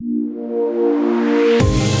Hello,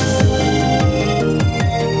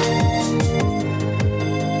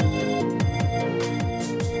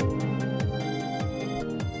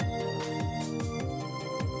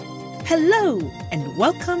 and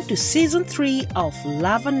welcome to Season 3 of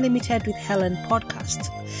Love Unlimited with Helen podcast.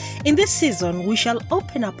 In this season, we shall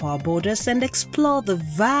open up our borders and explore the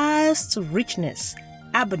vast richness,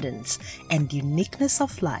 abundance, and uniqueness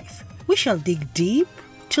of life. We shall dig deep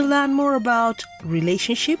to learn more about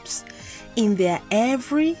relationships in their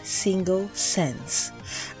every single sense.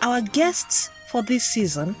 Our guests for this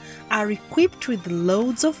season are equipped with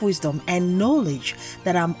loads of wisdom and knowledge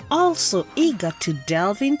that I'm also eager to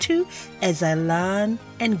delve into as I learn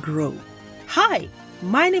and grow. Hi,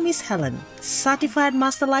 my name is Helen, certified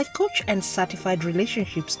master life coach and certified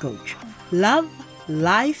relationships coach. Love,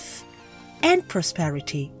 life, and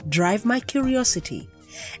prosperity drive my curiosity,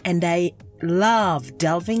 and I love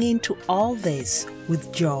delving into all this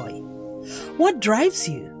with joy. What drives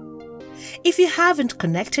you? If you haven't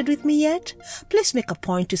connected with me yet, please make a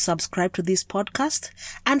point to subscribe to this podcast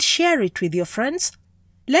and share it with your friends.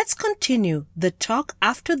 Let's continue the talk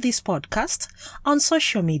after this podcast on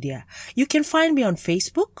social media. You can find me on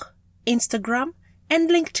Facebook, Instagram, and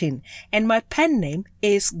LinkedIn, and my pen name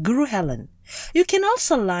is Guru Helen. You can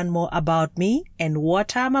also learn more about me and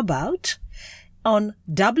what I'm about on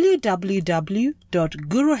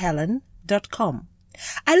www.guruhelen.com.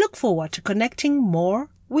 I look forward to connecting more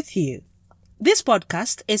with you. This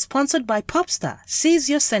podcast is sponsored by Popstar, Seize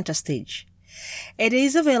Your Center Stage. It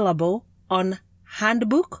is available on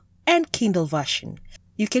Handbook and Kindle version.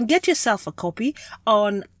 You can get yourself a copy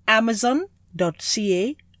on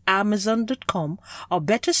amazon.ca, amazon.com, or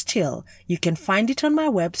better still, you can find it on my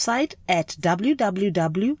website at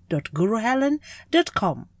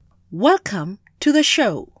www.guruhelen.com. Welcome to the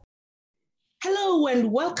show. Hello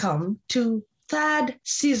and welcome to third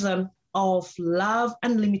season of Love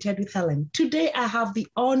Unlimited with Helen. Today, I have the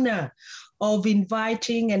honor of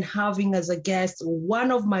inviting and having as a guest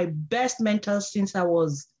one of my best mentors since I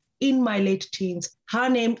was in my late teens. Her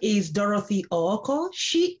name is Dorothy Ooko.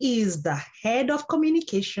 She is the head of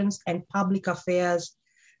communications and public affairs,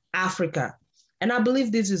 Africa. And I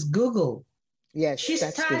believe this is Google. Yes,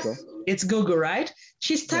 that's Google. It's Google, right?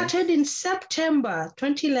 She started in September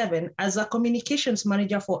 2011 as a communications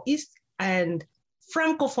manager for East and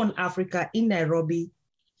Francophone Africa in Nairobi.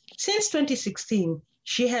 Since 2016,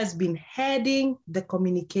 she has been heading the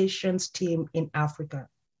communications team in Africa.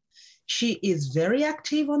 She is very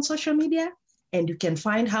active on social media, and you can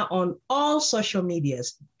find her on all social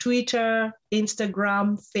medias, Twitter,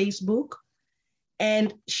 Instagram, Facebook,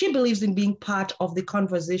 and she believes in being part of the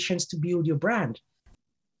conversations to build your brand.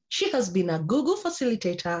 She has been a Google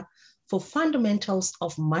facilitator for fundamentals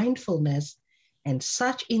of mindfulness and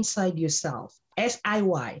search inside yourself.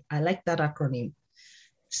 SIY, I like that acronym,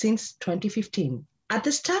 since 2015. At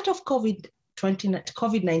the start of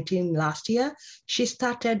COVID-19 last year, she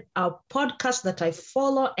started a podcast that I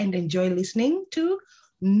follow and enjoy listening to,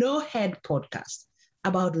 No Head Podcast,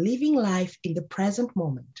 about living life in the present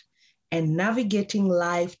moment and navigating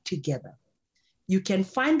life together. You can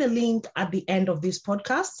find the link at the end of this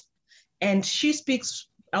podcast. And she's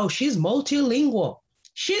multilingual.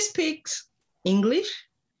 She speaks English,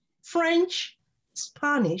 French,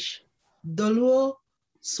 Spanish, Doluo,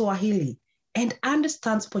 Swahili, and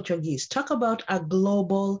understands Portuguese. Talk about a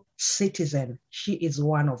global citizen. She is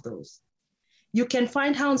one of those. You can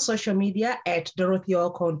find her on social media at Dorothy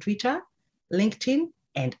Ooko on Twitter, LinkedIn,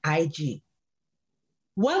 and IG.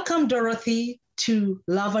 Welcome, Dorothy, to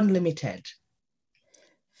Love Unlimited.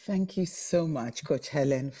 Thank you so much, Coach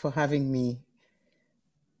Helen, for having me.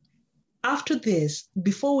 After this,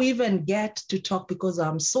 before we even get to talk, because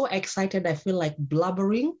I'm so excited, I feel like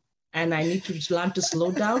blubbering and I need to learn to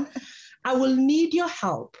slow down, I will need your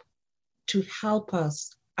help to help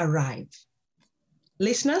us arrive.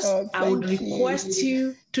 Listeners, I would request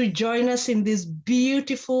you to join us in this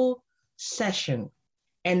beautiful session.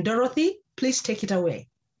 And Dorothy, please take it away.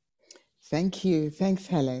 Thank you. Thanks,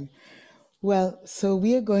 Helen. Well, so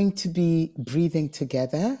we are going to be breathing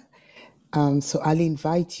together. So I'll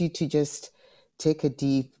invite you to just take a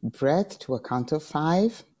deep breath to a count of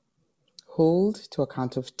 5, hold to a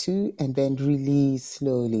count of 2, and then release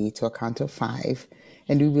slowly to a count of 5.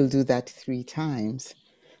 And we will do that 3 times.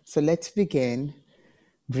 So let's begin.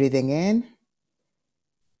 Breathing in,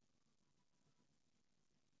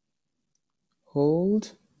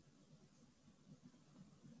 hold,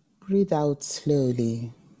 breathe out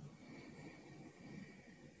slowly.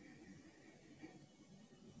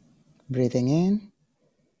 Breathing in,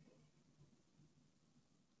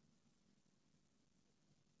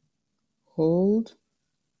 hold,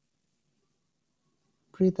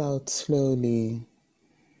 breathe out slowly.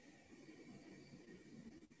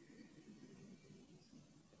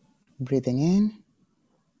 Breathing in.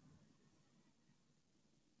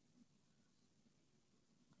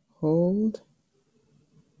 Hold.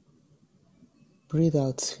 Breathe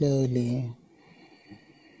out slowly.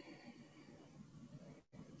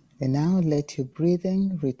 And now let your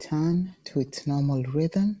breathing return to its normal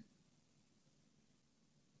rhythm.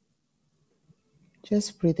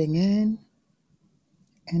 Just breathing in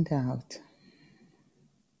and out.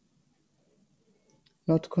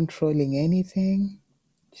 Not controlling anything,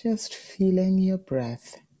 just feeling your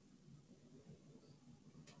breath.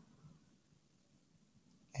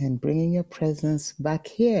 And bringing your presence back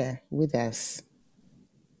here with us.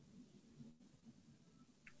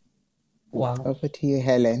 Wow. Over to you,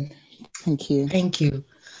 Helen. Thank you. Thank you.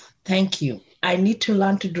 Thank you. I need to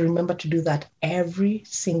learn to remember to do that every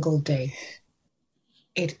single day.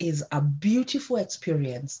 It is a beautiful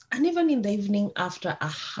experience. And even in the evening after a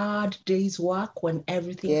hard day's work, when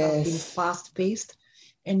everything has been fast-paced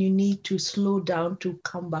and you need to slow down to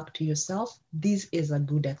come back to yourself, this is a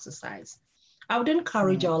good exercise. I would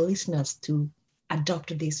encourage our listeners to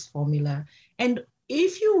adopt this formula. And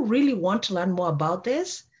if you really want to learn more about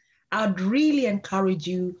this, I'd really encourage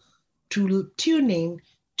you to tune in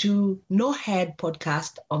to No Head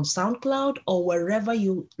Podcast on SoundCloud or wherever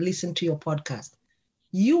you listen to your podcast.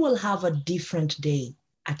 You will have a different day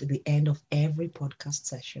at the end of every podcast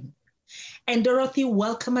session. And Dorothy,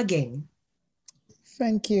 welcome again.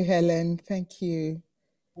 Thank you, Helen. Thank you.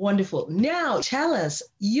 Wonderful. Now, tell us,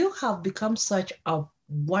 you have become such a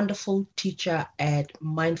wonderful teacher at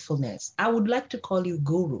mindfulness. I would like to call you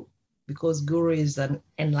Guru because Guru is an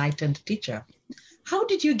enlightened teacher. How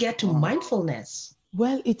did you get to mindfulness?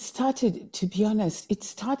 Well, it started, to be honest, it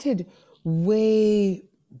started way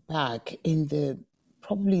back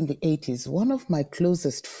probably in the 80s. One of my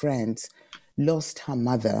closest friends lost her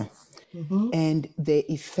mother. Mm-hmm. And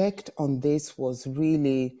the effect on this was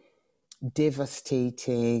really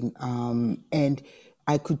devastating. And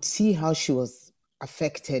I could see how she was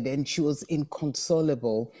affected and she was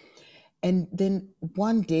inconsolable. And then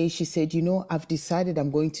one day she said, I've decided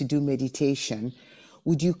I'm going to do meditation.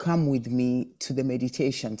 Would you come with me to the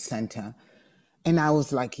meditation center? And I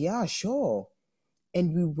was like, yeah, sure.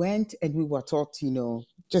 And we went and we were taught,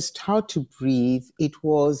 just how to breathe. It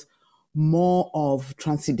was more of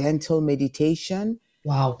transcendental meditation.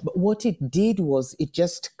 Wow. But what it did was it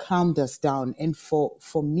just calmed us down. And for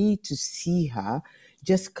me to see her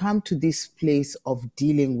just come to this place of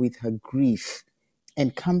dealing with her grief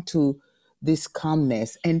and come to this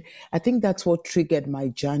calmness. And I think that's what triggered my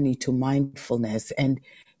journey to mindfulness and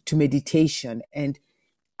to meditation. And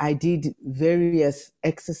I did various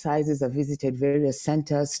exercises. I visited various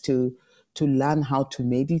centers to learn how to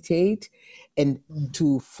meditate and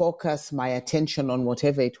to focus my attention on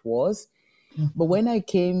whatever it was. Mm-hmm. But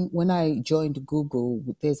when I joined Google,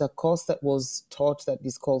 there's a course that was taught that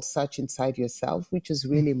is called Search Inside Yourself, which is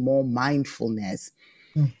really more mindfulness.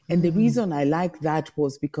 Mm-hmm. And the reason I like that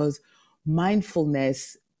was because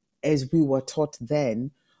mindfulness, as we were taught then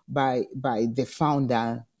by the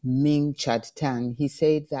founder, Ming Chad Tang, he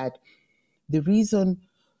said that the reason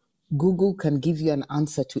Google can give you an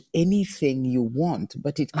answer to anything you want,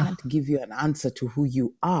 but it can't give you an answer to who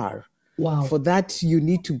you are. Wow. For that, you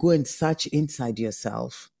need to go and search inside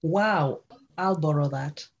yourself. Wow. I'll borrow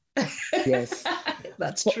that. Yes.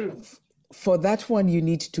 That's true. For that one, you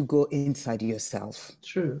need to go inside yourself.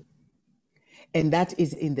 True. And that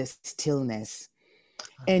is in the stillness.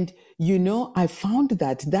 And, I found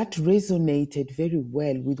that resonated very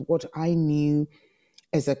well with what I knew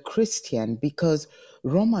as a Christian, because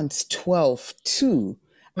Romans 12:2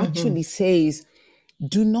 actually says,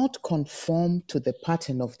 do not conform to the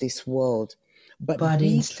pattern of this world, but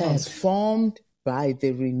be instead transformed by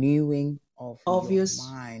the renewing of your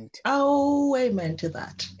mind. Oh, amen to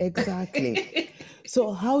that. Exactly.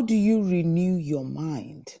 So how do you renew your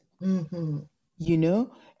mind? Mm-hmm.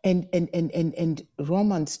 And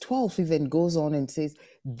Romans 12 even goes on and says,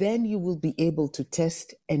 then you will be able to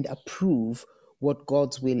test and approve what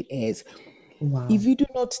God's will is. Wow. If you do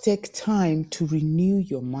not take time to renew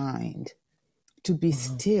your mind, to be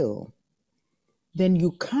still, then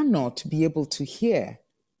you cannot be able to hear.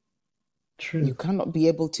 True. You cannot be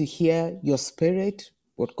able to hear your spirit,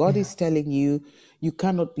 what God is telling you. You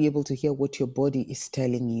cannot be able to hear what your body is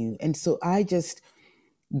telling you. And so I just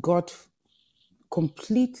got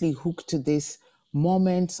completely hooked to this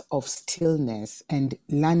moments of stillness and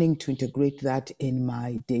learning to integrate that in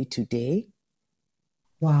my day-to-day.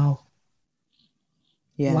 Wow.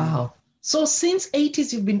 Yeah. Wow. So since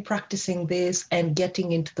 80s, you've been practicing this and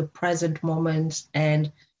getting into the present moments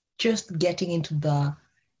and just getting into the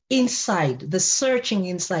inside, the searching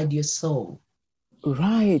inside your soul.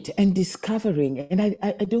 Right, and discovering. And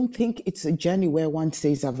I don't think it's a journey where one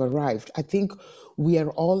says, I've arrived. I think we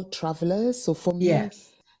are all travelers. So for me,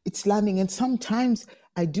 Yes. it's learning. And sometimes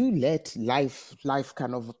I do let life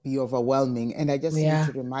kind of be overwhelming. And I just need Yeah.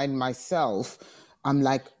 to remind myself, I'm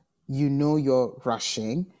like, you're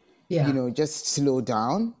rushing, Yeah. just slow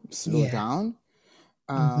Yeah. down.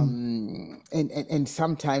 Hmm. And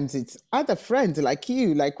sometimes it's other friends like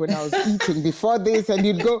you, like when I was eating before this, and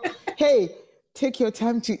you'd go, hey, take your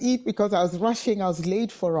time to eat because I was rushing, I was late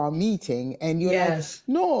for our meeting. And you're like, Yes.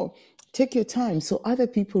 no, take your time. So other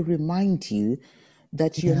people remind you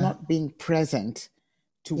that you're Yeah. not being present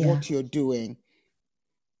to Yeah. what you're doing,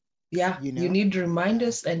 Yeah. you You know? need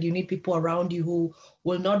reminders and you need people around you who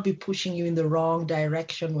will not be pushing you in the wrong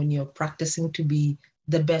direction when you're practicing to be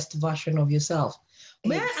the best version of yourself.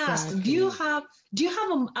 May I ask, Exactly. do you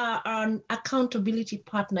have an accountability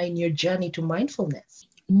partner in your journey to mindfulness?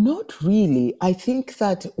 Not really. I think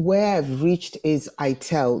that where I've reached is I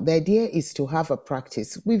tell. The idea is to have a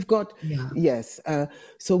practice. We've got, Yeah. yes.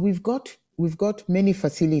 So we've got many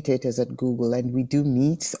facilitators at Google, and we do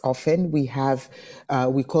meets often. We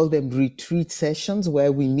call them retreat sessions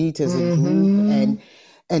where we meet as a group Mm-hmm.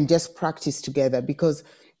 and just practice together, because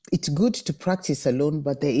it's good to practice alone,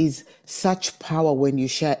 but there is such power when you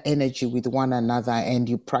share energy with one another and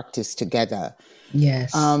you practice together.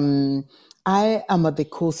 Yes. I am at the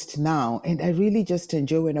coast now, and I really just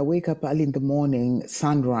enjoy when I wake up early in the morning,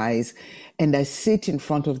 sunrise, and I sit in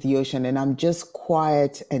front of the ocean and I'm just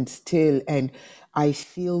quiet and still, and I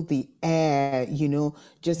feel the air,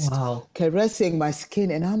 just Wow. caressing my skin.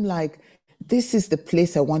 And I'm like, this is the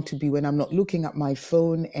place I want to be when I'm not looking at my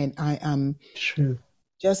phone and I am True.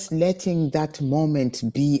 just letting that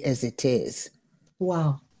moment be as it is.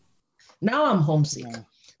 Wow. Now I'm homesick.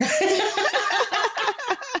 Yeah.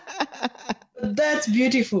 That's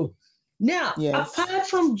beautiful. Now, Yes. apart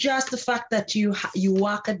from just the fact that you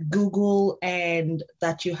work at Google and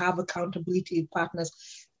that you have accountability partners,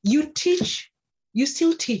 you teach, you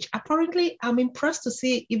still teach. Apparently, I'm impressed to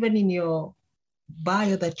see even in your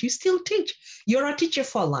bio that you still teach. You're a teacher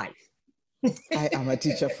for life. I am a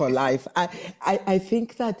teacher for life. I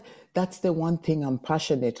think that that's the one thing I'm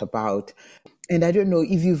passionate about. And I don't know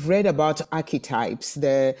if you've read about archetypes.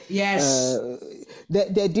 Yes.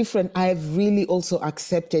 They're different. I've really also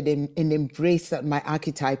accepted and embraced that my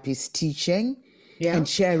archetype is teaching Yeah. and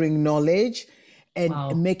sharing knowledge and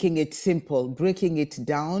Wow. making it simple, breaking it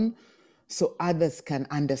down so others can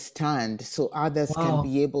understand, so others can Wow.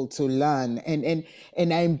 be able to learn, and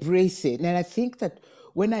I embrace it. And I think that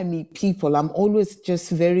when I meet people, I'm always just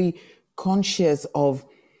very conscious of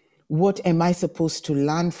what am I supposed to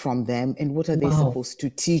learn from them and what are they Wow. supposed to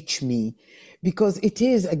teach me, because it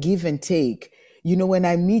is a give and take. When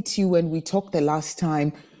I meet you, when we talked the last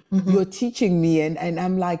time, Mhm. you're teaching me, and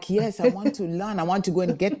I'm like, yes, I want to learn, I want to go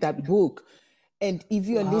and get that book. And if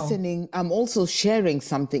you're Wow. listening, I'm also sharing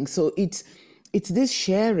something. So it's this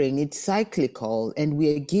sharing, it's cyclical, and we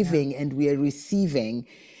are Yeah. giving and we are receiving.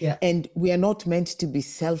 Yeah. And we are not meant to be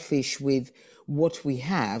selfish with what we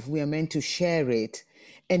have. We are meant to share it.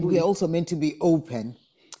 And we are We, also meant to be open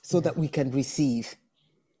so yeah. that we can receive.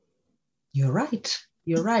 You're right.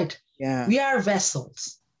 You're right. Yeah, We are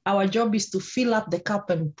vessels. Our job is to fill up the cup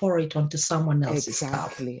and pour it onto someone else's cup.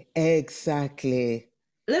 exactly. Exactly.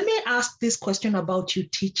 Let me ask this question about you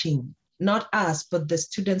teaching, not us, but the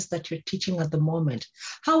students that you're teaching at the moment.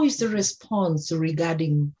 How is the response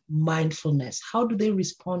regarding mindfulness? How do they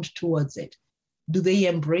respond towards it? Do they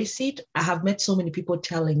embrace it? I have met so many people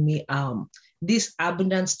telling me this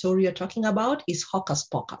abundance story you're talking about is hocus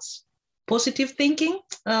pocus. Positive thinking,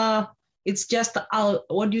 it's just,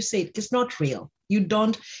 what do you say? It's not real. It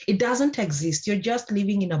doesn't exist. You're just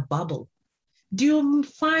living in a bubble. Do you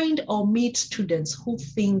find or meet students who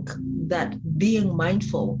think that being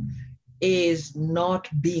mindful is not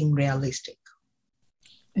being realistic?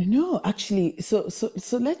 No, actually, so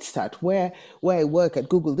let's start where I work at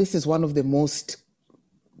Google. This is one of the most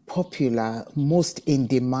popular, most in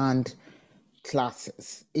demand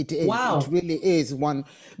classes. It is. It Wow, really is one,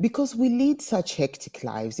 because we lead such hectic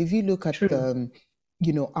lives. If you look at true.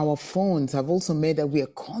 our phones have also made that we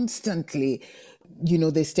are constantly,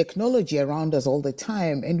 there's technology around us all the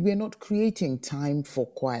time, and we're not creating time for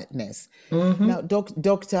quietness. Mm-hmm. Now,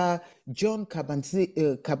 Dr. John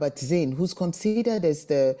Kabat-Zinn, who's considered as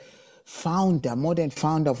the modern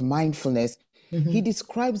founder of mindfulness, he Mm-hmm.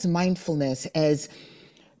 describes mindfulness as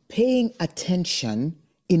paying attention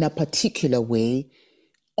in a particular way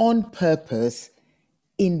on purpose,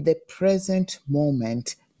 in the present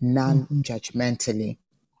moment, non-judgmentally.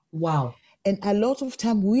 Wow. And a lot of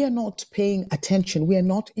time we are not paying attention. We are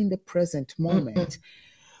not in the present moment.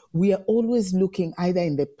 We are always looking either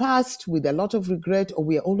in the past with a lot of regret, or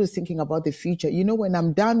we are always thinking about the future. You know, when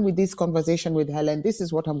I'm done with this conversation with Helen, this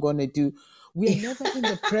is what I'm going to do. We are never in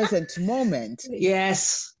the present moment.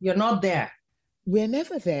 Yes, you're not there. We're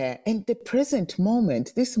never there. And the present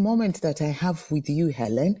moment, this moment that I have with you,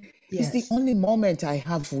 Helen, is the only moment I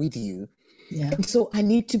have with you. Yeah. And so I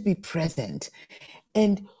need to be present.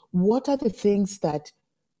 And what are the things that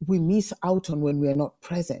we miss out on when we are not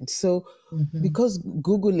present? So because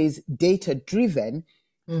Google is data driven,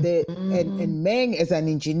 and Meng as an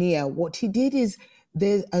engineer, what he did is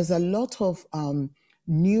there's a lot of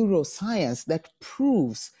neuroscience that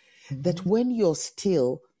proves that when you're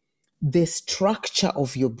still, the structure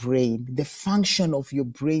of your brain, the function of your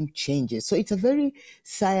brain changes. So it's a very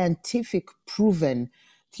scientific, proven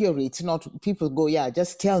theory. It's not people go, yeah,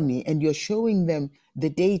 just tell me. And you're showing them the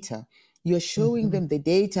data. You're showing them the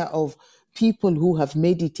data of people who have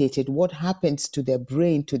meditated, what happens to their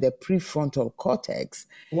brain, to their prefrontal cortex.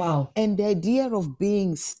 Wow. And the idea of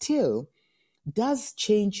being still does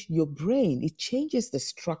change your brain. It changes the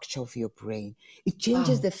structure of your brain. It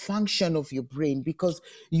changes the function of your brain, because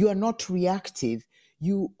you are not reactive.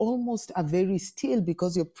 You almost are very still,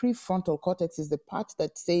 because your prefrontal cortex is the part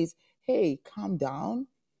that says, hey, calm down.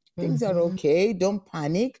 Things are okay. Don't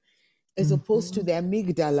panic. As opposed to the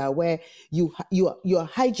amygdala, where you're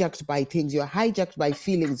hijacked by things. You're hijacked by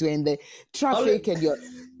feelings. You're in the traffic and you're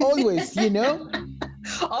always,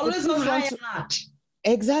 always on high alert.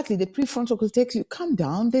 Exactly. The prefrontal cortex, you calm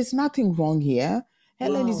down. There's nothing wrong here.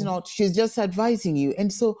 Helen is not, she's just advising you.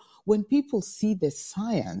 And so when people see the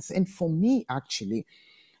science, and for me, actually,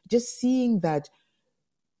 just seeing that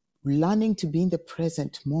learning to be in the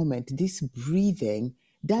present moment, this breathing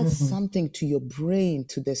does something to your brain,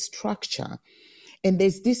 to the structure. And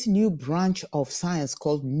there's this new branch of science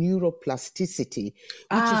called neuroplasticity,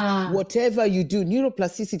 which is whatever you do,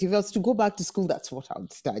 neuroplasticity. If I was to go back to school, that's what I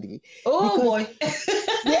would study. Oh, boy.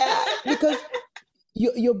 Yeah, because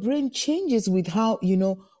your brain changes with how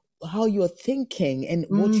you're thinking and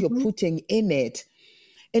what you're putting in it.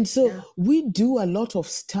 And so we do a lot of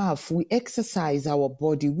stuff. We exercise our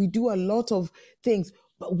body. We do a lot of things,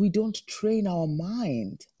 but we don't train our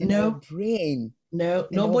mind and our brain. No,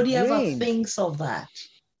 nobody ever thinks of that.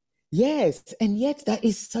 Yes, and yet that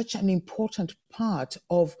is such an important part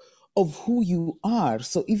of who you are.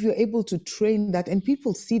 So if you're able to train that, and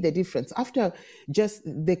people see the difference after just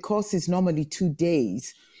the course is normally 2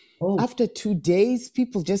 days. After 2 days,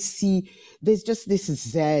 people just see there's just this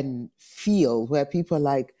Zen feel where people are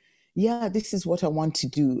like, yeah, this is what I want to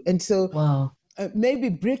do. And so maybe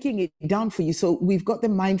breaking it down for you. So we've got the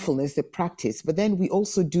mindfulness, the practice, but then we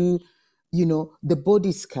also do the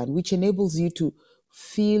body scan, which enables you to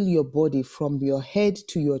feel your body from your head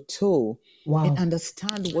to your toe and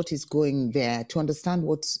understand what is going there, to understand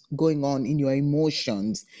what's going on in your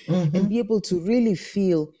emotions, and be able to really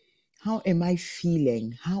feel, how am I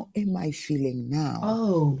feeling? How am I feeling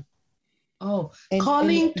now?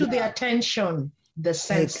 Calling to the attention, the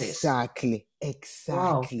senses. Exactly.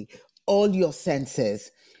 Wow. All your senses.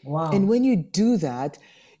 Wow. And when you do that,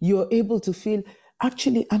 you're able to feel,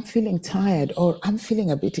 actually, I'm feeling tired, or I'm feeling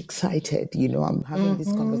a bit excited. I'm having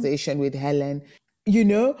this conversation with Helen,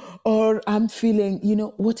 or I'm feeling,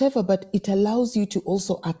 whatever, but it allows you to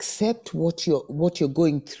also accept what you're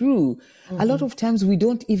going through. A lot of times we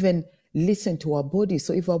don't even listen to our bodies.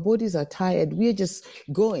 So if our bodies are tired, we're just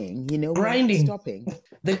going, grinding, stopping.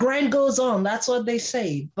 The grind goes on. That's what they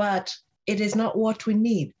say, but it is not what we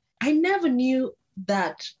need. I never knew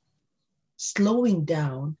that slowing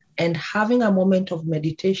down and having a moment of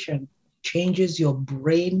meditation changes your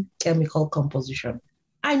brain chemical composition.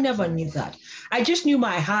 I never knew that. I just knew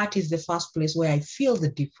my heart is the first place where I feel the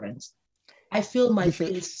difference. I feel my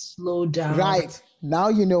pace slow down. Right. Now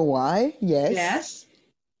you know why. Yes.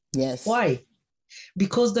 Why?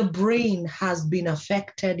 Because the brain has been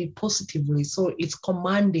affected positively. So it's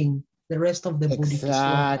commanding the rest of the body to slow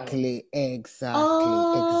down.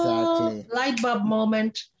 Exactly. Light bulb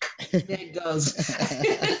moment. There it goes.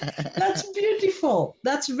 That's beautiful.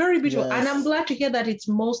 That's very beautiful. Yes. And I'm glad to hear that it's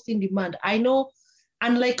most in demand. I know,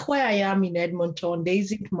 unlike where I am in Edmonton, there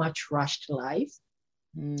isn't much rushed life.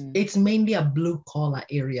 It's mainly a blue collar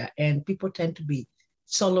area, and people tend to be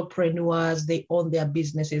solopreneurs. They own their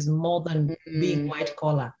businesses more than being white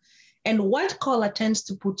collar. And white collar tends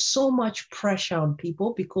to put so much pressure on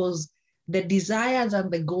people because the desires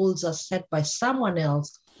and the goals are set by someone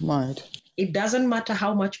else. Right. It doesn't matter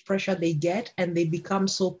how much pressure they get and they become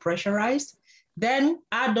so pressurized. Then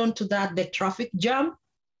add on to that the traffic jam,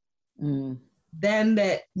 then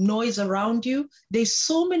the noise around you. There's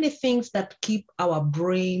so many things that keep our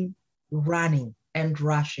brain running and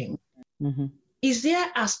rushing. Mm-hmm. Is there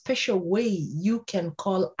a special way you can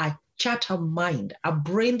call a chatter mind, a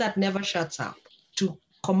brain that never shuts up, to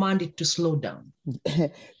command it to slow down?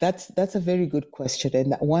 That's a very good question,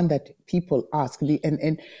 and one that people ask,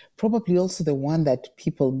 and probably also the one that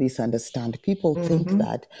people misunderstand. People think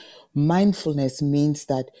that mindfulness means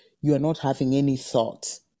that you are not having any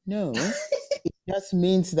thoughts. No, it just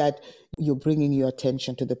means that you're bringing your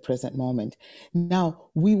attention to the present moment. Now,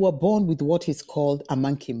 we were born with what is called a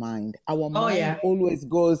monkey mind. Our mind always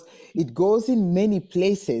goes, it goes in many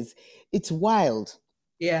places. It's wild.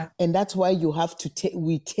 Yeah. And that's why you have to,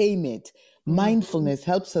 we tame it. Mindfulness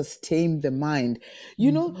helps us tame the mind.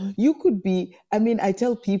 You know, you could be, I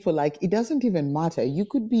tell people, like, it doesn't even matter. You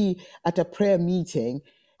could be at a prayer meeting,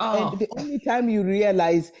 and the only time you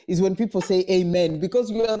realize is when people say amen, because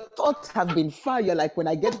your thoughts have been far. You're like, when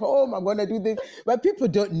I get home, I'm going to do this. But people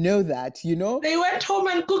don't know that, you know. They went home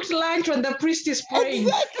and cooked lunch when the priest is praying.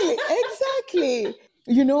 Exactly.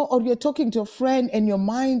 You know, or you're talking to a friend and your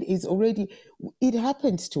mind is already, it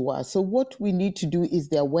happens to us. So what we need to do is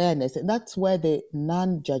the awareness. And that's where the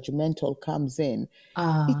non-judgmental comes in.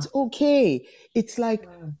 It's okay. It's like,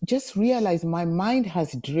 just realize my mind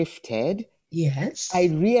has drifted. Yes. I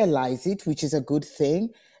realize it, which is a good thing.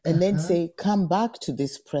 And then say, come back to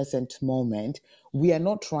this present moment. We are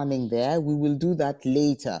not running there. We will do that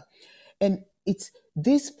later. And it's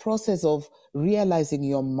this process of realizing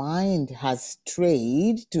your mind has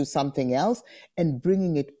strayed to something else and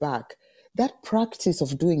bringing it back. That practice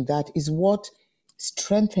of doing that is what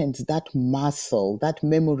strengthens that muscle, that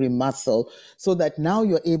memory muscle, so that now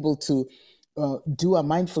you're able to do a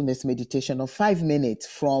mindfulness meditation of 5 minutes.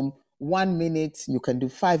 From 1 minute, you can do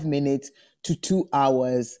 5 minutes to 2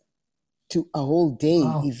 hours to a whole day.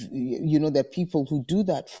 Wow. If you know, there are people who do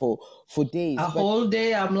that for days. Whole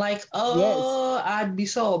day, I'm like, yes. I'd be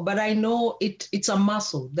so. But I know it's a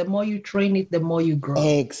muscle. The more you train it, the more you grow.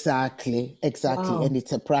 Exactly. Wow. And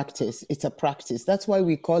it's a practice. That's why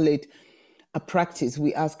we call it a practice.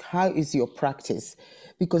 We ask, how is your practice?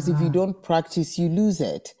 Because if you don't practice, you lose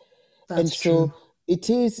it. That's true. So it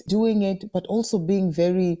is doing it, but also being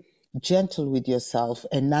very gentle with yourself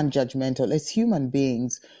and non-judgmental. As human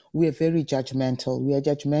beings, we are very judgmental. We are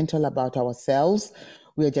judgmental about ourselves.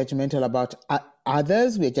 We are judgmental about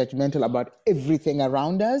others. We are judgmental about everything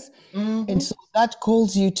around us. And so that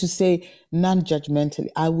calls you to say non-judgmentally,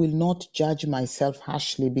 I will not judge myself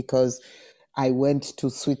harshly because I went to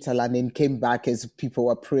Switzerland and came back as people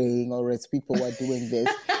were praying or as people were doing this.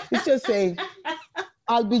 It's just saying,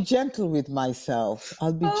 I'll be gentle with myself.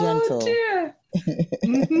 I'll be gentle. Dear.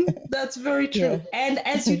 That's very true. Yeah. And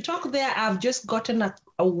as you talk there, I've just gotten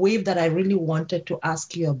a wave that I really wanted to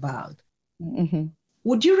ask you about.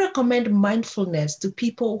 Would you recommend mindfulness to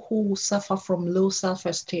people who suffer from low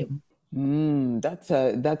self-esteem? That's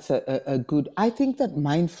a good. I think that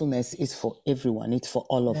mindfulness is for everyone. It's for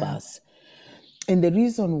all of us. And the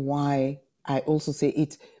reason why I also say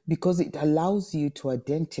it, because it allows you to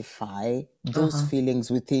identify those feelings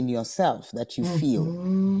within yourself that you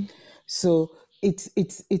feel. So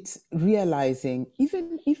it's realizing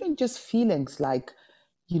even just feelings like,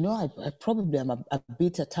 you know, I probably am a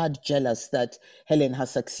bit a tad jealous that Helen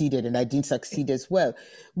has succeeded and I didn't succeed as well.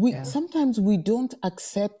 Sometimes we don't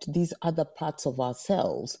accept these other parts of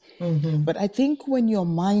ourselves. But I think when you're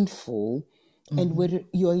mindful and when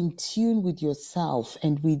you're in tune with yourself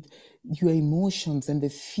and with your emotions and the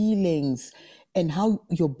feelings and how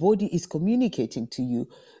your body is communicating to you,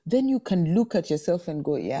 then you can look at yourself and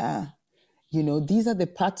go, yeah, you know, these are the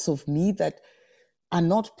parts of me that are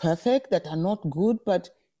not perfect, that are not good, but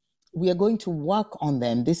we are going to work on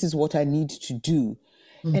them. This is what I need to do.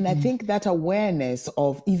 And I think that awareness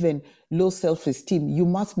of even low self-esteem, you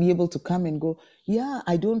must be able to come and go, yeah,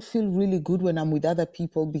 I don't feel really good when I'm with other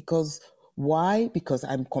people because why? Because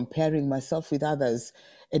I'm comparing myself with others.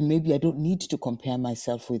 And maybe I don't need to compare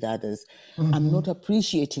myself with others. I'm not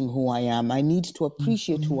appreciating who I am. I need to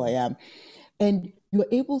appreciate who I am. And you're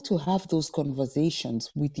able to have those conversations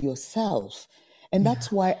with yourself. And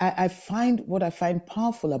that's why I find what I find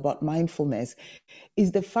powerful about mindfulness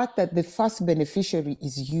is the fact that the first beneficiary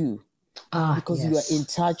is you. Because you are in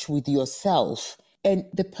touch with yourself. And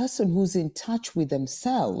the person who's in touch with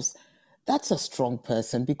themselves, that's a strong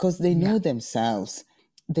person because they know themselves.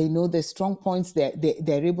 They know their strong points. They're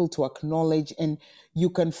able to acknowledge, and you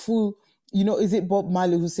can fool. You know, is it Bob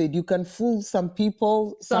Marley who said you can fool some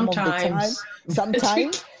people some of the time?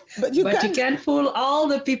 Sometimes. But you But you can't fool all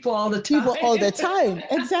the people all the time. People all the time.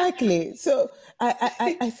 Exactly. So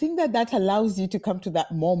I think that allows you to come to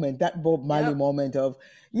that moment, that Bob Marley moment of,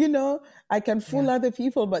 I can fool other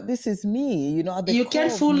people, but this is me, at the You core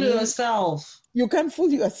can't of fool me. yourself. You can fool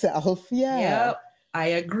yourself. Yeah. Yep, I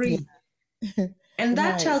agree. And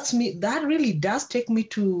that tells me, that really does take me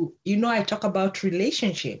to, I talk about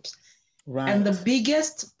relationships. Right. And the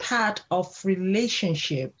biggest part of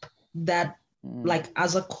relationship that, like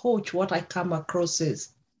as a coach, what I come across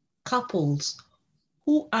is couples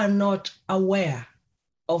who are not aware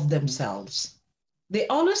of themselves. They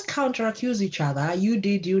always counter-accuse each other. You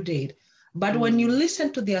did. But when you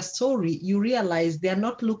listen to their story, you realize they're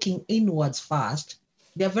not looking inwards first.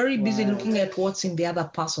 They're very busy looking at what's in the other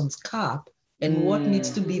person's cup and what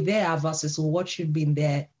needs to be there versus what should be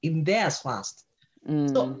in theirs first.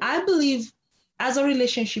 So I believe as a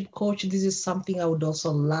relationship coach, this is something I would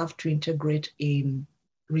also love to integrate in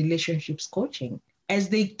relationships coaching. As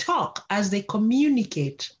they talk, as they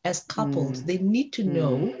communicate as couples, they need to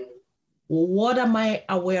know, what am I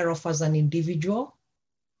aware of as an individual?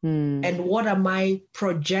 And what am I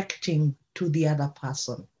projecting to the other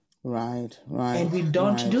person? Right. And we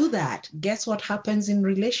don't do that. Guess what happens in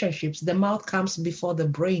relationships? The mouth comes before the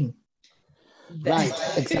brain. Right,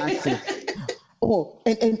 exactly.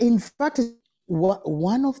 And in fact,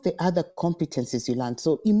 one of the other competencies you learn,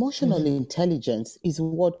 so emotional intelligence is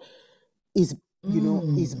what is,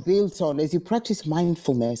 is built on. As you practice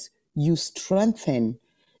mindfulness, you strengthen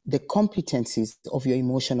the competencies of your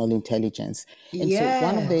emotional intelligence. And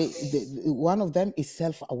so one of them is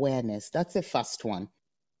self-awareness. That's the first one.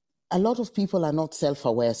 A lot of people are not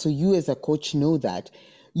self-aware. So you as a coach know that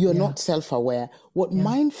you're not self-aware. What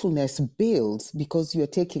mindfulness builds, because you're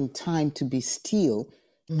taking time to be still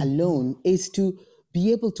alone, is to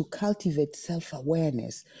be able to cultivate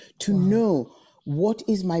self-awareness, to know, what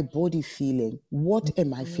is my body feeling? What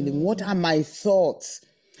am I feeling? What are my thoughts?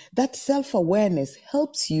 That self-awareness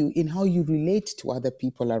helps you in how you relate to other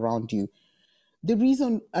people around you. The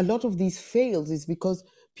reason a lot of these fails is because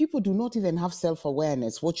people do not even have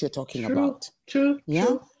self-awareness, what you're talking about. True.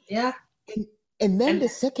 Yeah. And then the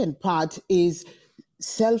second part is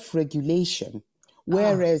self-regulation.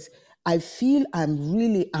 Whereas I feel I'm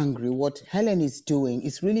really angry, what Helen is doing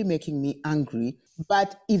is really making me angry.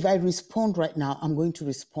 But if I respond right now, I'm going to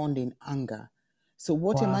respond in anger. So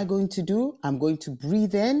what am I going to do? I'm going to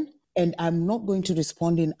breathe in, and I'm not going to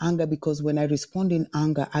respond in anger, because when I respond in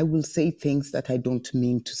anger, I will say things that I don't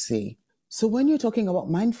mean to say. So when you're talking about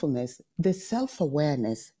mindfulness, the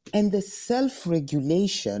self-awareness and the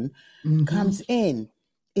self-regulation comes in.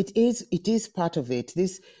 It is part of it.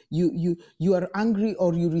 This you are angry,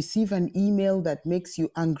 or you receive an email that makes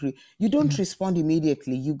you angry. You don't respond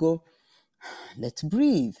immediately. You go, let's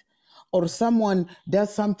breathe. Or someone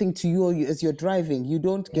does something to you as you're driving. You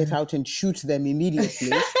don't get out and shoot them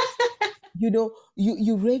immediately.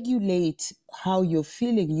 You regulate how you're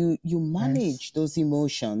feeling. You manage those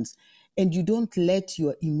emotions, and you don't let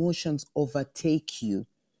your emotions overtake you.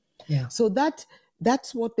 Yeah. So that's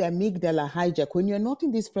what the amygdala hijack. When you're not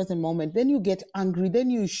in this present moment, then you get angry, then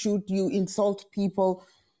you shoot, you insult people.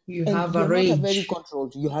 You and have you're a rage. not very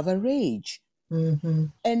controlled. You have a rage.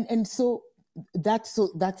 And so that's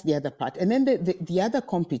the other part. And then the other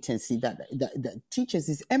competency that teaches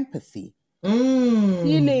is empathy.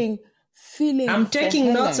 Feeling. I'm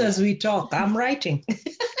taking notes as we talk. I'm writing.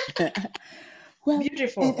 Well,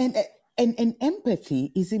 beautiful. And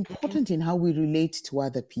empathy is important in how we relate to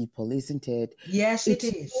other people, isn't it? Yes, it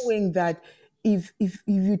is. Knowing that if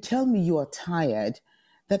you tell me you are tired,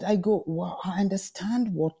 that I go, wow, I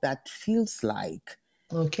understand what that feels like.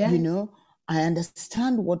 Okay. I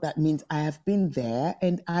understand what that means. I have been there,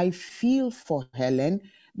 and I feel for Helen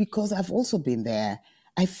because I've also been there.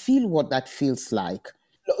 I feel what that feels like.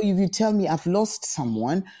 If you tell me I've lost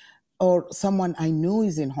someone, or someone I know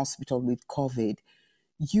is in hospital with COVID,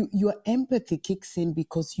 your empathy kicks in,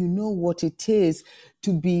 because you know what it is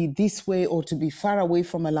to be this way or to be far away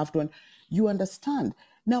from a loved one. You understand.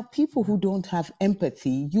 Now, people who don't have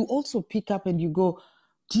empathy, you also pick up and you go,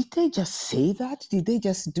 did they just say that? Did they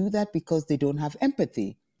just do that because they don't have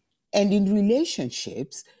empathy? And in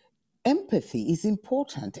relationships, empathy is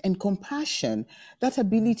important, and compassion, that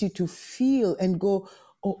ability to feel and go,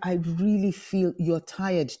 oh, I really feel you're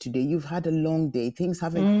tired today. You've had a long day. Things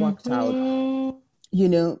haven't worked out.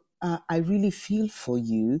 I really feel for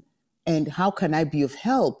you, and how can I be of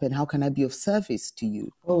help, and how can I be of service to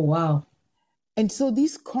you? Oh, wow. And so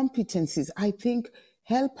these competencies, I think,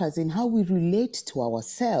 help us in how we relate to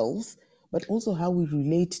ourselves, but also how we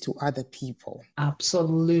relate to other people.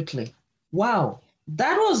 Absolutely. Wow.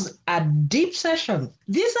 That was a deep session.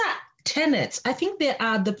 These are tenets. I think they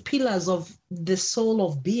are the pillars of the soul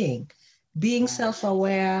of being Right.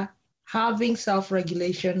 self-aware, having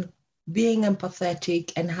self-regulation, being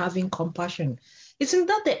empathetic, and having compassion. Isn't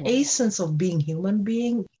that the Wow. essence of being human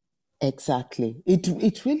being? Exactly.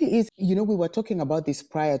 It really is. You know, we were talking about this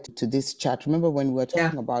prior to this chat. Remember when we were Yeah.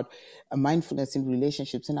 talking about mindfulness in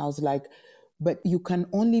relationships? And I was like, but you can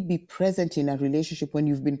only be present in a relationship when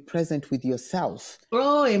you've been present with yourself.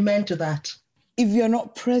 Oh, amen to that. If you're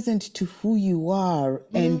not present to who you are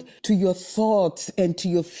and to your thoughts and to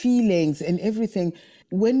your feelings and everything,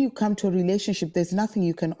 when you come to a relationship, there's nothing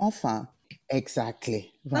you can offer.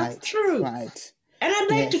 Exactly. That's Right. true. Right. And I'd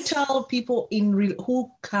like to Yes. tell people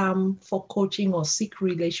who come for coaching or seek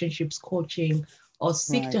relationships coaching or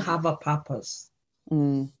seek to Right. have a purpose.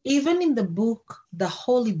 Mm, Even in the book, the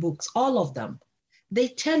holy books, all of them, they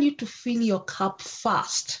tell you to fill your cup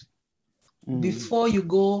first before you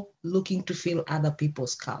go looking to fill other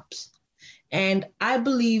people's cups. And I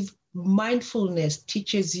believe mindfulness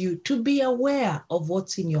teaches you to be aware of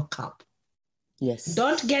what's in your cup. yes.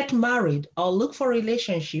 Don't get married or look for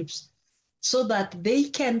relationships so that they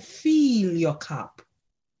can fill your cup.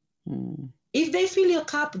 If they fill your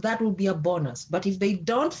cup, that will be a bonus. But if they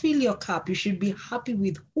don't fill your cup, you should be happy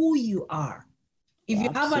with who you are. If you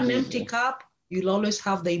have an empty Absolutely. cup, you'll always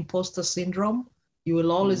have the imposter syndrome. You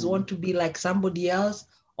will always want to be like somebody else,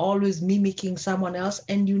 always mimicking someone else,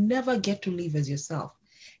 and you never get to live as yourself.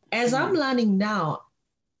 As I'm learning now,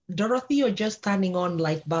 Dorothy, you're just turning on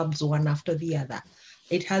light bulbs one after the other.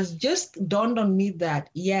 It has just dawned on me that,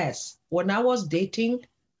 yes, when I was dating,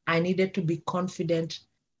 I needed to be confident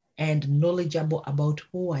and knowledgeable about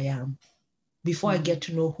who I am before I get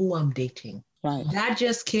to know who I'm dating. Right. That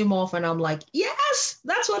just came off, and I'm like, yes,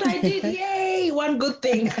 that's what I did. Yay, one good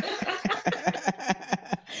thing.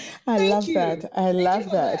 I Thank love you. that. I Thank you love for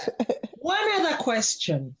that. that. One other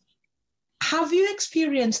question. Have you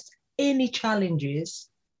experienced any challenges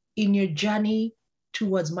in your journey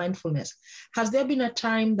towards mindfulness? Has there been a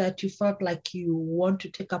time that you felt like you want to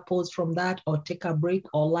take a pause from that or take a break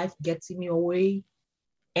or life gets in your way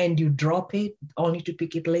and you drop it only to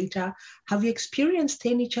pick it later? Have you experienced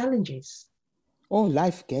any challenges? Oh,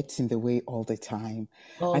 life gets in the way all the time.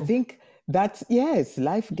 I Oh, think that's, yes,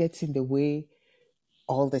 life gets in the way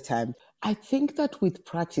all the time. I think that with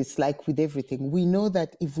practice, like with everything, we know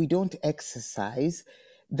that if we don't exercise,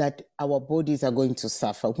 that our bodies are going to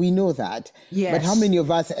suffer. We know that. But how yes. many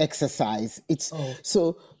of us exercise? It's Oh,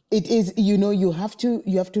 so it is, you know, you have to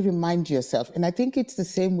remind yourself. And I think it's the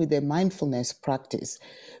same with the mindfulness practice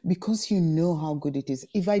because you know how good it is.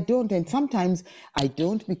 If I don't, and sometimes I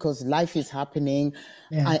don't because life is happening,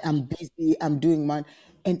 yeah. I am busy, I'm doing mine.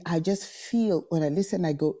 And I just feel when I listen,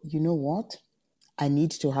 I go, you know what? I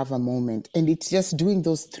need to have a moment. And it's just doing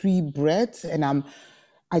those 3 breaths. And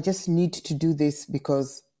I just need to do this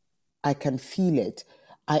because I can feel it.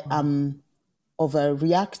 I am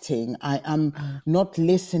overreacting. I am not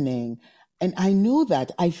listening. And I know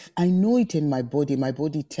that. I know it in my body. My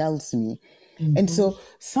body tells me. And Mm-hmm. so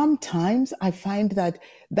sometimes I find that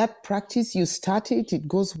that practice, you start it, it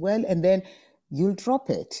goes well, and then you'll drop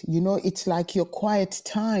it. You know, it's like your quiet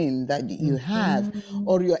time that you have Mm-hmm.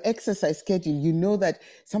 or your exercise schedule. You know that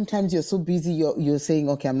sometimes you're so busy, you're saying,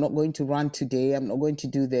 okay, I'm not going to run today. I'm not going to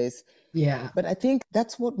do this. Yeah. But I think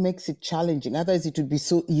that's what makes it challenging. Otherwise, it would be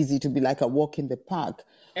so easy to be like a walk in the park.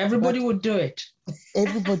 Everybody But would do it.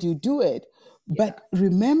 everybody will do it. Yeah. But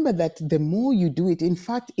remember that the more you do it, in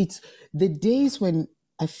fact, it's the days when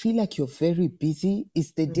I feel like you're very busy,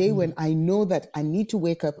 is the day Mm-hmm. when I know that I need to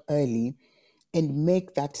wake up early and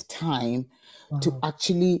make that time to Wow.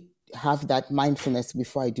 actually have that mindfulness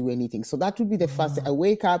before I do anything. So that would be the first. I Wow.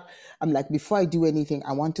 wake up, I'm like, before I do anything,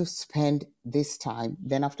 I want to spend this time.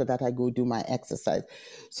 Then after that, I go do my exercise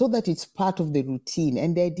so that it's part of the routine.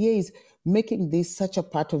 And the idea is making this such a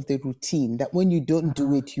part of the routine that when you don't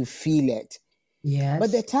do it, you feel it.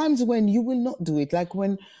 But there Yes. are times when you will not do it, like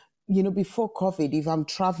when, you know, before COVID, if I'm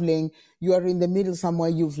traveling, you are in the middle somewhere,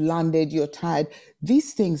 you've landed, you're tired.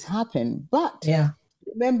 These things happen. But Yeah.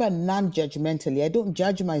 remember, non-judgmentally, I don't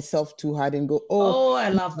judge myself too hard and go, oh, Oh, I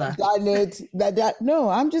love I've that. done it. That. No,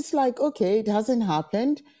 I'm just like, okay, it hasn't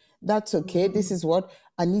happened. That's okay. Mm-hmm. This is what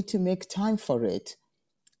I need to make time for it.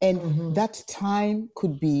 And Mm-hmm. that time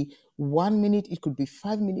could be 1 minute, it could be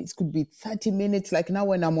 5 minutes, it could be 30 minutes. Like now,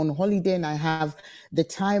 when I'm on holiday and I have the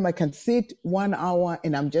time, I can sit 1 hour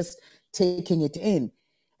and I'm just taking it in.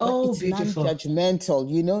 But Oh, it's non beautiful. judgmental,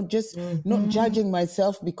 you know, just not Mm-hmm. judging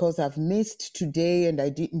myself because I've missed today and I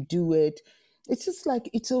didn't do it. It's just like,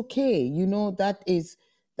 it's okay. You know, that is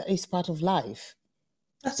part of life.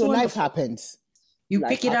 That's So life wonderful. happens. You Life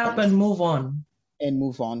pick it up happens. and move on. And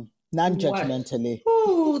move on, non-judgmentally.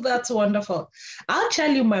 Oh, that's wonderful. I'll tell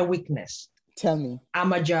you my weakness. Tell me.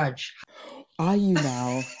 I'm a judge. Are you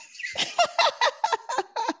now?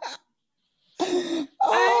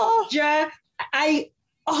 Oh. I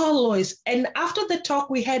always, and after the talk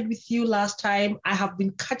we had with you last time, I have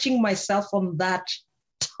been catching myself on that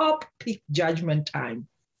top peak judgment time.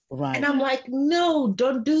 Right. And I'm like, no,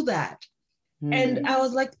 don't do that. And I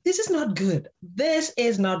was like, this is not good. This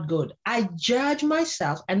is not good. I judge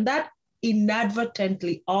myself, and that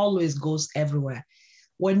inadvertently always goes everywhere.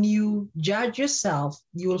 When you judge yourself,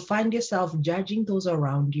 you will find yourself judging those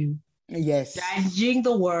around you. Yes. Judging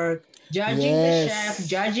the work, judging the chef,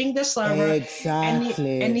 judging the server.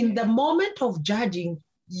 Exactly. And in the moment of judging,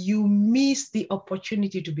 you miss the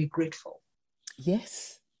opportunity to be grateful.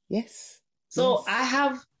 Yes. So I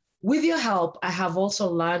have, with your help, I have also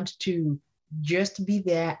learned to just be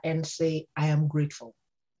there and say, I am grateful.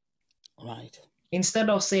 Right. Instead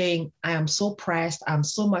of saying, I am so pressed, I'm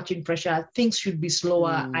so much in pressure, things should be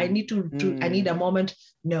slower, I need I need a moment.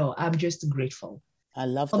 No, I'm just grateful. I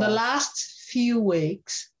love that. For the last few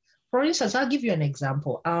weeks, for instance, I'll give you an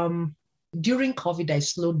example. During COVID, I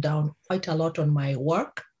slowed down quite a lot on my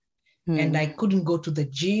work, and I couldn't go to the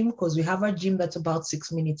gym because we have a gym that's about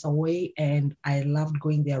 6 minutes away, and I loved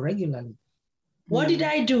going there regularly. What did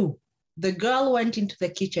I do? The girl went into the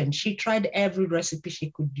kitchen. She tried every recipe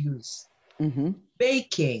she could use.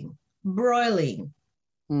 Baking, broiling,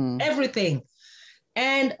 everything.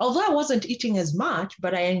 And although I wasn't eating as much,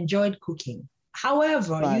 but I enjoyed cooking.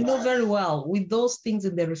 However, you know very well, with those things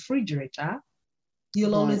in the refrigerator,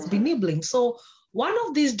 you'll always be nibbling. So one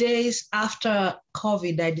of these days after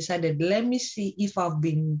COVID, I decided, let me see if I've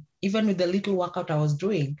been, even with the little workout I was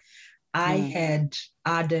doing, I had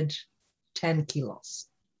added 10 kilos.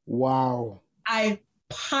 Wow. I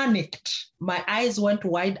panicked. My eyes went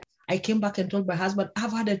wide. I came back and told my husband,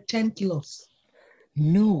 I've added 10 kilos.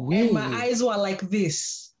 No way. And my eyes were like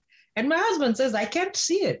this. And my husband says, I can't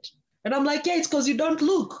see it. And I'm like, yeah, it's because you don't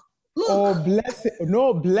look. Look. Oh, bless him.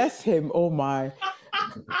 No, bless him. Oh, my.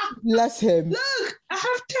 Bless him. Look, I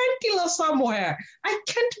have 10 kilos somewhere. I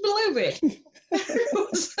can't believe it.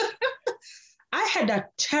 I had a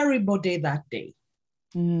terrible day that day.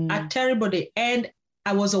 A terrible day. And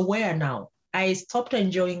I was aware now. I stopped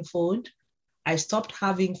enjoying food. I stopped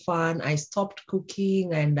having fun. I stopped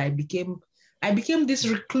cooking, and I became this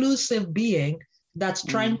reclusive being that's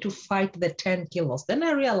trying to fight the 10 kilos. Then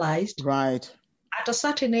I realized, at a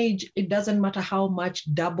certain age, it doesn't matter how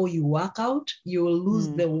much double you work out, you will lose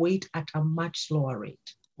the weight at a much slower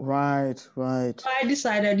rate. Right. So I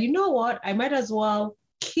decided, you know what? I might as well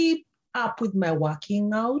keep up with my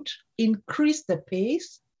working out, increase the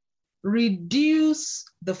pace, reduce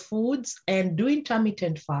the foods, and do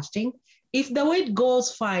intermittent fasting. If the weight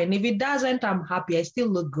goes, fine. If it doesn't, I'm happy. I still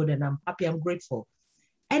look good and I'm happy. I'm grateful.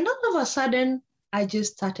 And all of a sudden, I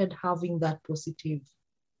just started having that positive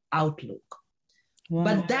outlook. Wow.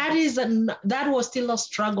 But that was still a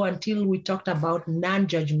struggle until we talked about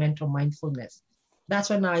non-judgmental mindfulness. That's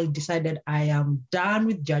when I decided I am done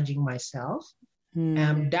with judging myself.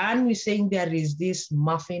 I'm done with saying there is this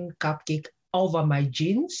muffin cupcake over my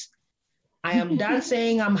jeans. I am done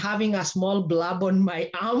saying I'm having a small blab on my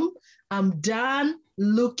arm. I'm done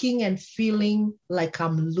looking and feeling like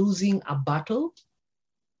I'm losing a battle.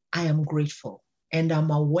 I am grateful, and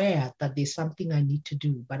I'm aware that there's something I need to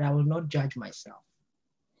do, but I will not judge myself.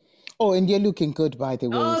 Oh, and you're looking good, by the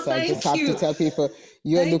way. Oh, so I just have to tell people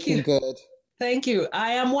you're looking good. Thank you.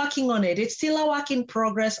 I am working on it. It's still a work in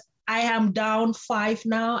progress. I am down 5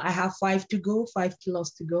 now. I have 5 to go, 5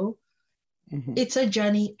 kilos to go. It's a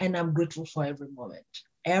journey, and I'm grateful for every moment.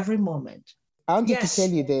 Every moment. I wanted to tell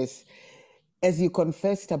you this. As you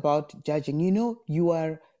confessed about judging, you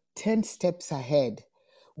are 10 steps ahead.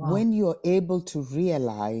 Wow. When you're able to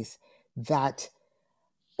realize that,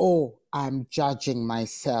 I'm judging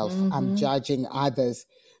myself, I'm judging others,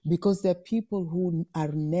 because there are people who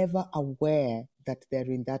are never aware that they're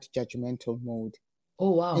in that judgmental mode.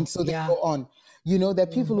 Oh, wow. And so they go on. There are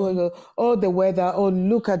people who go, the weather,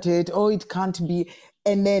 look at it, it can't be.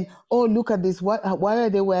 And then, look at this, why are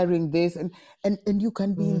they wearing this? And you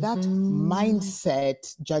can be in that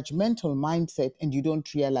mindset, judgmental mindset, and you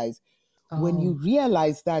don't realize. When you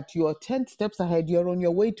realize that you're 10 steps ahead, you're on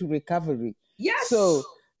your way to recovery. Yes.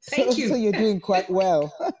 Thank you. So you're doing quite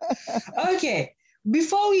well. Okay.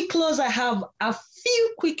 Before we close, I have a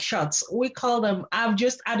few quick shots. We call them, I've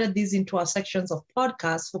just added these into our sections of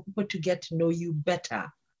podcasts for people to get to know you better.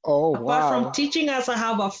 Oh, wow. Apart from teaching us, I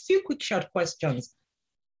have a few quick shot questions.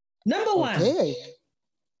 Number one,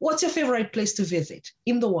 what's your favorite place to visit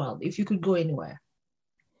in the world if you could go anywhere?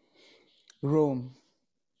 Rome.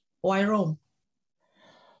 Why Rome?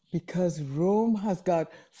 Because Rome has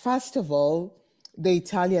got, first of all, the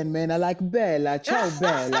Italian men are like Bella, ciao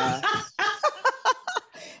Bella.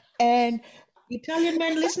 And Italian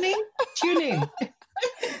men listening? Tune in.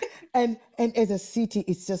 and as a city,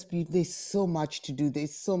 it's just beautiful. There's so much to do.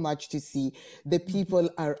 There's so much to see. The people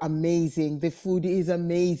are amazing. The food is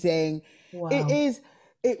amazing. Wow.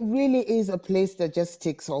 It really is a place that just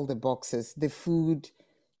ticks all the boxes. The food,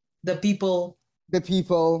 The people, the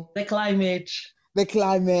people, the climate, the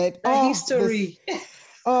climate, the history.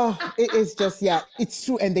 It is just, yeah, it's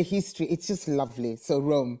true. And the history, it's just lovely. So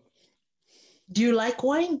Rome. Do you like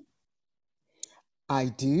wine? I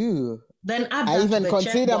do. Then add I that even to the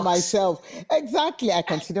consider checkbox. myself, exactly, I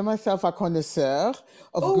consider myself a connoisseur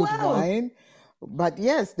of Oh, good wow. wine. But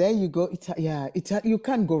yes, there you go. You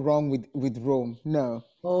can't go wrong with Rome. No.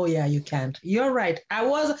 Oh yeah, you can't. You're right.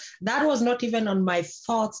 That was not even on my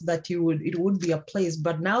thoughts that it would be a place,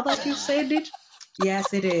 but now that you said it,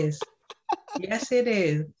 yes it is. Yes it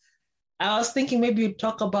is. I was thinking maybe you'd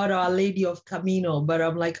talk about Our Lady of Camino, but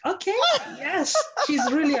I'm like, okay, yes,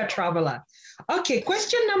 she's really a traveler. Okay,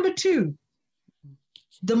 question number 2.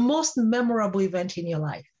 The most memorable event in your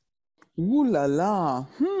life. Ooh la la.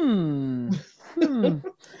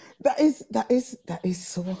 That is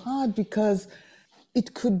so hard because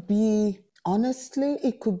it could be, honestly,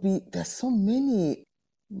 there's so many.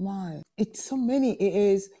 It's so many. It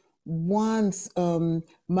is once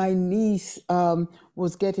my niece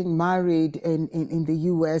was getting married in the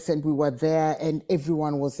US, and we were there and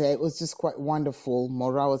everyone was there. It was just quite wonderful.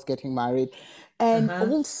 Maura was getting married. And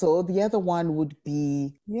also the other one would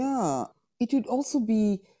be, it would also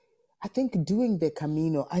be, I think, doing the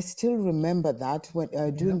Camino. I still remember that when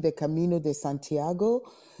doing the Camino de Santiago,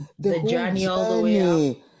 the whole journey all the way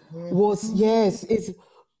up. was, yes, it's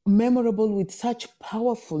memorable with such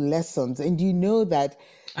powerful lessons. And you know that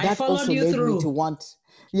followed also you made through. me to want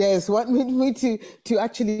me to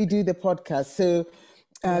actually do the podcast. So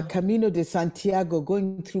Camino de Santiago,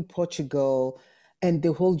 going through Portugal, and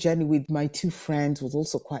the whole journey with my 2 friends was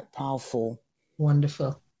also quite powerful.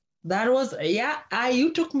 Wonderful. That was,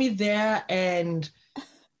 you took me there and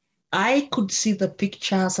I could see the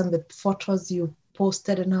pictures and the photos you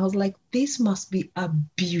posted, and I was like, this must be a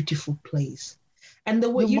beautiful place. And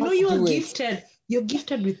the way, you're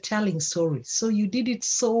gifted with telling stories. So you did it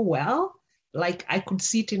so well. Like I could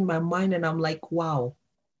see it in my mind and I'm like, wow,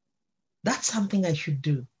 that's something I should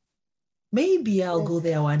do. Maybe I'll go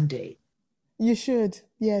there one day. You should,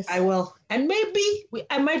 yes. I will. And maybe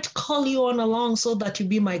I might call you on along so that you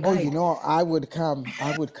be my guide. Oh, I would come.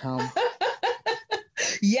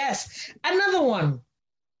 Yes. Another one.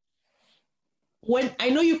 When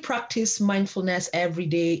I know you practice mindfulness every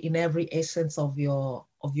day in every essence of your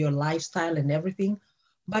lifestyle and everything,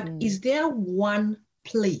 but is there one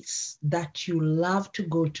place that you love to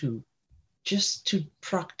go to just to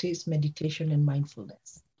practice meditation and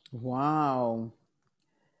mindfulness? Wow.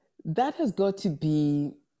 That has got to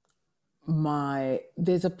be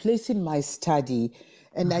there's a place in my study,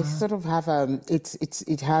 and I sort of have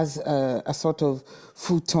it has a sort of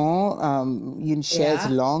futon, chaise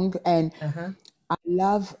longue, and I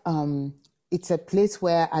love it's a place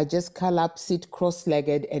where I just curl up, sit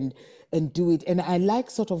cross-legged and do it. And I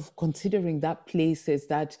like sort of considering that place as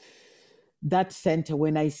that center.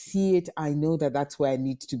 When I see it, I know that that's where I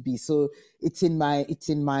need to be. So it's in my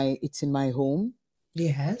home.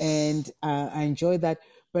 Yes. And I enjoy that.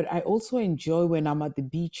 But I also enjoy when I'm at the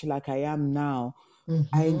beach like I am now.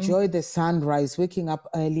 I enjoy the sunrise, waking up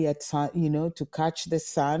early at to catch the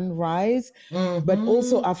sunrise. But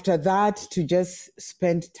also after that, to just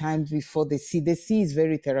spend time before the sea. The sea is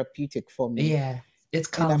very therapeutic for me. Yeah, it's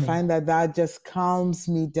calming. And I find that just calms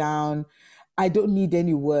me down. I don't need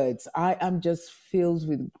any words. I am just filled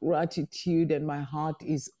with gratitude and my heart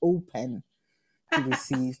is open to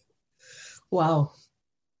receive. Wow.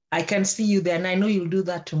 I can see you there, and I know you'll do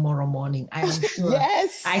that tomorrow morning. I am sure.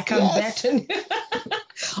 Yes. I can bet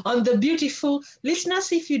on the beautiful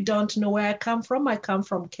listeners. If you don't know where I come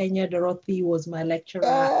from Kenya. Dorothy was my lecturer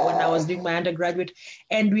when I was doing my undergraduate,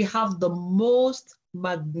 and we have the most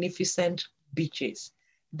magnificent beaches.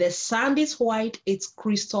 The sand is white, it's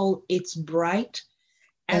crystal, it's bright.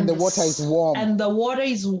 And the water is warm. And the water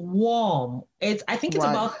is warm. I think it's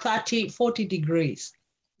about 30, 40 degrees.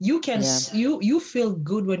 You can you feel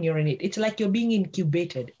good when you're in it. It's like you're being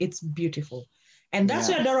incubated. It's beautiful. And that's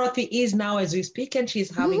where Dorothy is now as we speak, and she's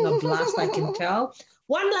having a blast, I can tell.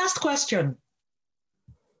 One last question.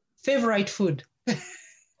 Favorite food?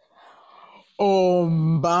 Oh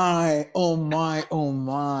my.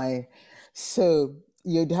 So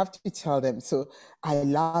you'd have to tell them. So I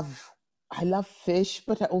love I love fish,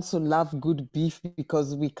 but I also love good beef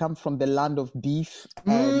because we come from the land of beef,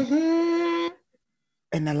 and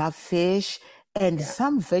Mm-hmm. I love fish and Yeah.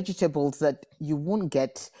 some vegetables that you won't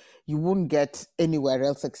get anywhere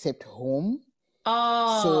else except home.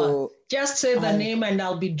 Oh, So just say the I name and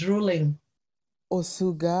I'll be drooling.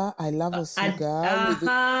 osuga, I love osuga with it.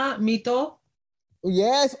 Mito.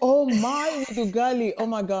 Yes, oh my, with ugali. Oh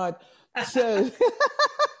my God. So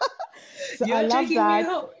so I You're love taking me that.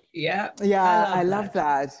 home. Yeah, I Yeah, I love love that.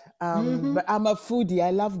 that. Mm-hmm. But I'm a foodie.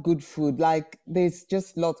 I love good food. Like there's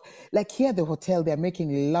just lots. Like here at the hotel, they're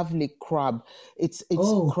making lovely crab. It's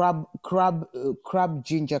Oh, crab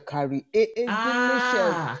ginger curry. It is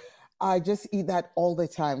delicious. ah, I just eat that all the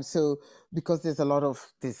time. So because there's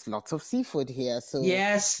lots of seafood here. So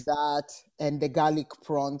yes. that and the garlic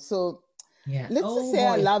prawn. So Yeah. let's just Oh say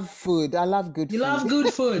I boy. love food. I love good You food. love good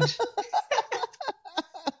food.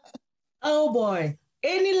 Oh boy.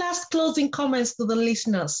 Any last closing comments to the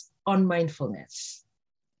listeners on mindfulness?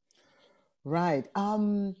 Right.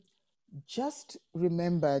 Just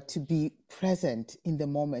remember to be present in the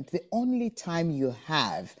moment. The only time you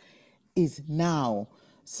have is now.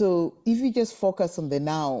 So if you just focus on the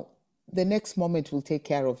now, the next moment will take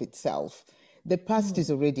care of itself. The past Hmm.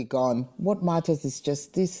 is already gone. What matters is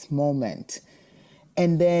just this moment.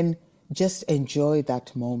 And then just enjoy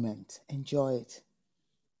that moment. Enjoy it.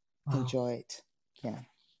 Wow. Enjoy it. Yeah.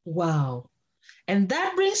 Wow. And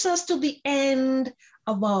that brings us to the end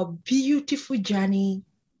of our beautiful journey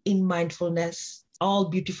in mindfulness, all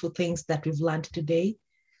beautiful things that we've learned today.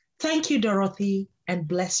 Thank you, Dorothy, and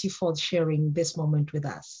bless you for sharing this moment with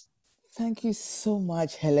us. Thank you so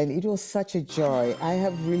much, Helen. It was such a joy. I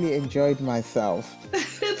have really enjoyed myself.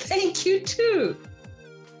 Thank you, too.